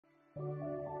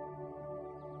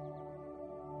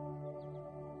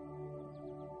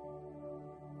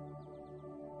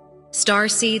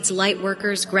Starseeds,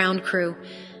 Lightworkers, ground crew.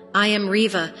 I am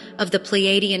Rieva of the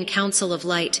Pleiadian Council of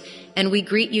Light, and we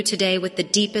greet you today with the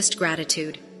deepest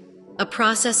gratitude. A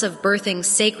process of birthing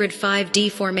sacred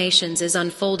 5D formations is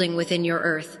unfolding within your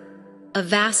Earth. A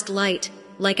vast light,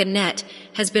 like a net,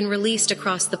 has been released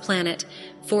across the planet,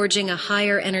 forging a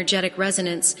higher energetic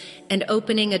resonance and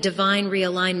opening a divine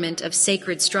realignment of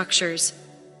sacred structures.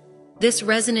 This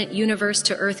resonant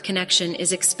universe-to-Earth connection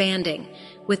is expanding,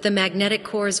 with the magnetic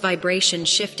core's vibration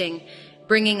shifting,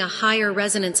 bringing a higher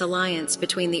resonance alliance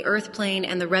between the Earth plane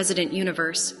and the resident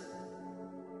universe.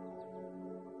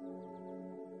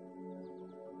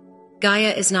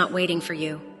 Gaia is not waiting for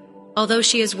you. Although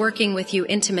she is working with you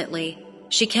intimately,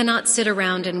 she cannot sit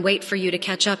around and wait for you to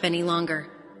catch up any longer.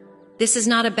 This is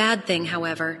not a bad thing,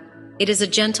 however. It is a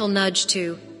gentle nudge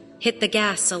to hit the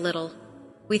gas a little.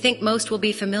 We think most will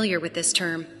be familiar with this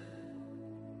term.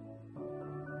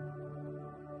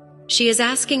 She is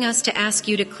asking us to ask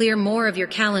you to clear more of your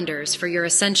calendars for your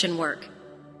ascension work.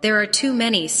 There are too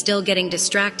many still getting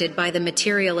distracted by the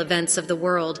material events of the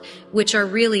world, which are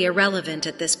really irrelevant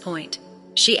at this point.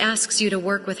 She asks you to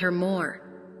work with her more,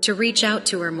 to reach out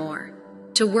to her more,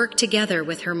 to work together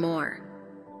with her more.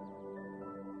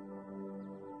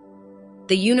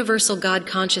 The universal God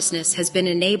consciousness has been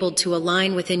enabled to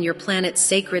align within your planet's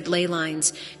sacred ley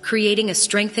lines, creating a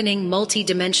strengthening,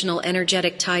 multi-dimensional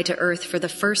energetic tie to Earth for the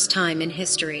first time in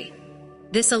history.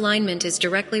 This alignment is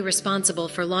directly responsible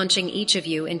for launching each of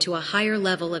you into a higher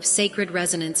level of sacred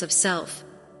resonance of self.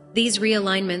 These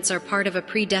realignments are part of a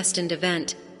predestined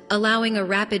event, allowing a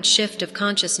rapid shift of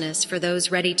consciousness for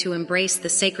those ready to embrace the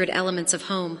sacred elements of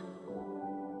home.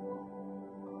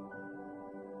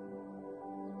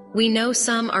 We know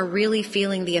some are really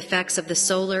feeling the effects of the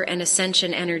solar and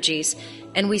ascension energies,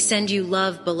 and we send you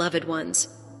love, beloved ones.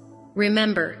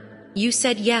 Remember, you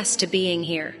said yes to being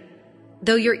here.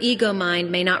 Though your ego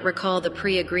mind may not recall the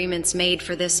pre-agreements made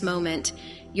for this moment,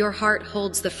 your heart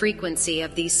holds the frequency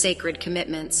of these sacred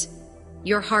commitments.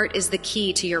 Your heart is the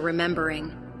key to your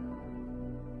remembering.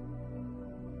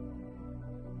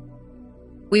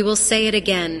 We will say it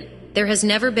again. There has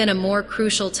never been a more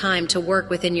crucial time to work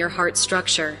within your heart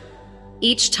structure.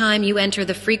 Each time you enter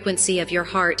the frequency of your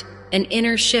heart, an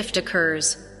inner shift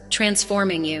occurs,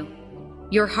 transforming you.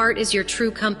 Your heart is your true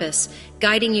compass,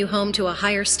 guiding you home to a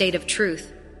higher state of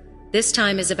truth. This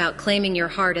time is about claiming your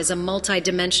heart as a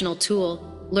multi-dimensional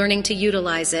tool, learning to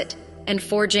utilize it, and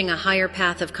forging a higher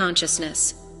path of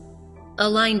consciousness.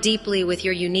 Align deeply with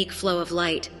your unique flow of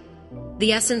light.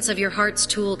 The essence of your heart's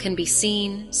tool can be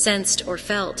seen, sensed, or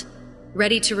felt,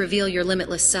 ready to reveal your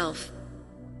limitless self.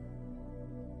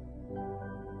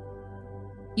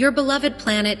 Your beloved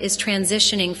planet is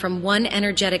transitioning from one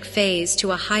energetic phase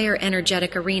to a higher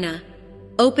energetic arena,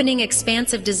 opening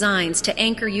expansive designs to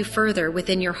anchor you further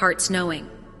within your heart's knowing.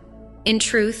 In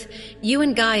truth, you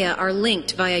and Gaia are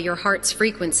linked via your heart's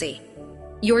frequency.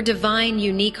 Your divine,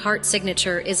 unique heart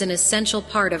signature is an essential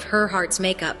part of her heart's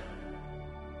makeup.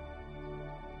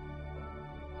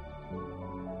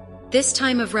 This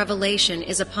time of revelation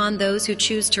is upon those who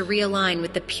choose to realign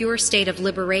with the pure state of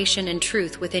liberation and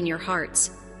truth within your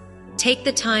hearts. Take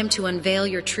the time to unveil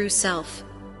your true self.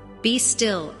 Be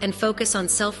still and focus on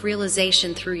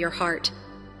self-realization through your heart.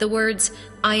 The words,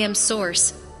 "I am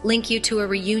Source," link you to a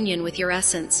reunion with your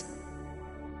essence.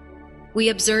 We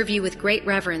observe you with great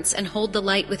reverence and hold the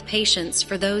light with patience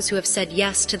for those who have said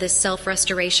yes to this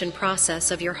self-restoration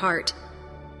process of your heart.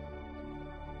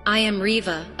 I am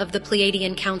Rieva of the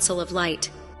Pleiadian Council of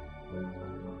Light.